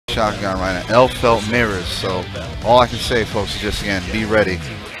Shakugan right now. L felt mirrors. So all I can say, folks, is just again be ready.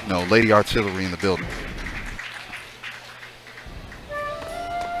 You know, Lady Artillery in the building.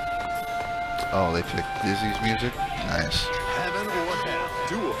 Oh, they picked Dizzy's music. Nice.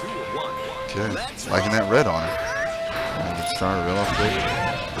 Okay, liking that red on it. Get started real off quick.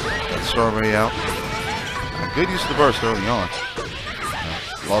 Get Strawberry out. Good use of the burst early on.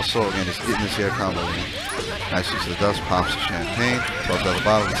 LostSoul again, just getting this air combo in. Nice use of the dust, pops the champagne, throws out the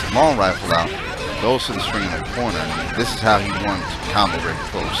bottle, gets the long rifle out, goes to the string in the corner. This is how he won combo break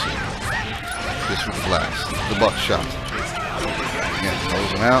close. This with the blast, the buckshot. Again,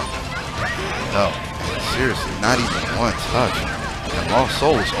 throws him out. Oh, seriously, not even one touch. And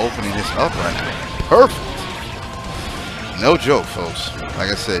LostSoul is opening this up right now. Perfect. No joke, folks. Like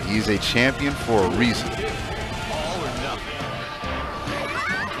I said, he's a champion for a reason.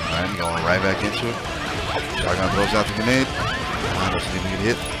 Alright, going right back into it. Shakugan throws out the grenade. Doesn't even get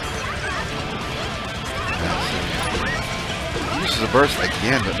hit. He uses a burst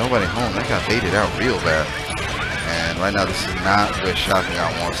again, but nobody home. That got baited out real bad. And right now, this is not where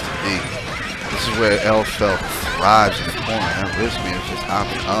Shakugan wants to be. This is where L felt thrives in the corner. That wrist man is just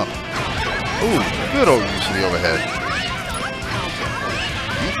hopping up. Ooh, good old use of the overhead.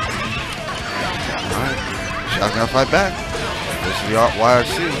 Alright, Shakugan fight back. Goes to the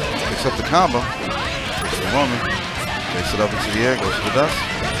YRC, picks up the combo. Takes the woman, takes it up into the air, goes to the dust,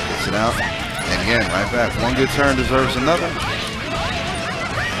 gets it out, and again, right back. One good turn deserves another.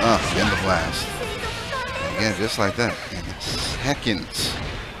 In the blast. And again, just like that, in seconds,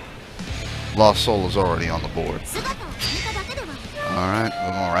 LostSoul is already on the board. Alright,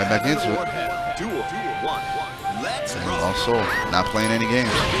 we're going right back into it. And LostSoul not playing any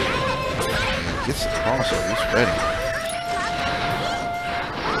games. And gets the crossover, he's ready.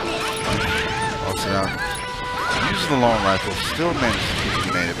 Out. Uses the long rifle, still manages to keep the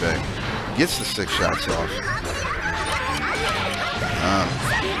grenade back. Gets the 6 shots off.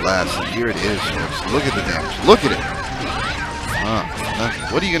 Blast, and here it is, folks. Look at the damage. Look at it.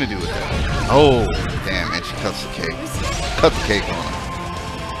 What are you gonna do with that? Oh, damn! And she cuts the cake. Cut the cake on him.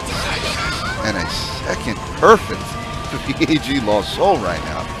 And a second perfect for PAG LostSoul right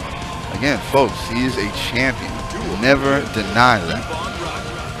now. Again, folks, he is a champion. Never deny that.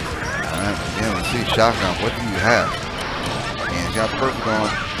 Again, let's see, Shakugan, what do you have? And he's got perfect on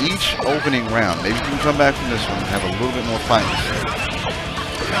each opening round. Maybe you can come back from this one and have a little bit more fight.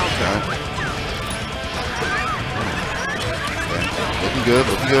 Okay. Looking good,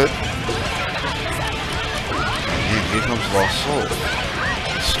 looking good. And here comes LostSoul.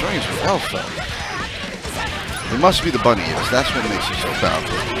 Strange with Alpha. It must be the bunny ears. That's what makes you so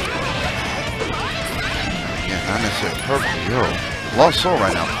powerful. Again, not necessarily perfect. Yo. LostSoul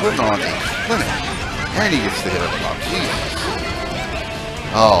right now putting on a clinic. And he gets the hit of the block. Jesus.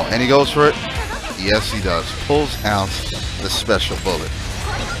 Oh, and he goes for it? Yes, he does. Pulls out the special bullet.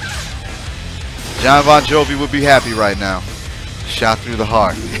 John Bon Jovi would be happy right now. Shot through the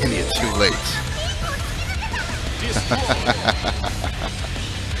heart. And you're too late.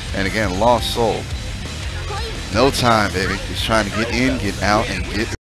 And again, LostSoul. No time, baby. He's trying to get in, get out, and get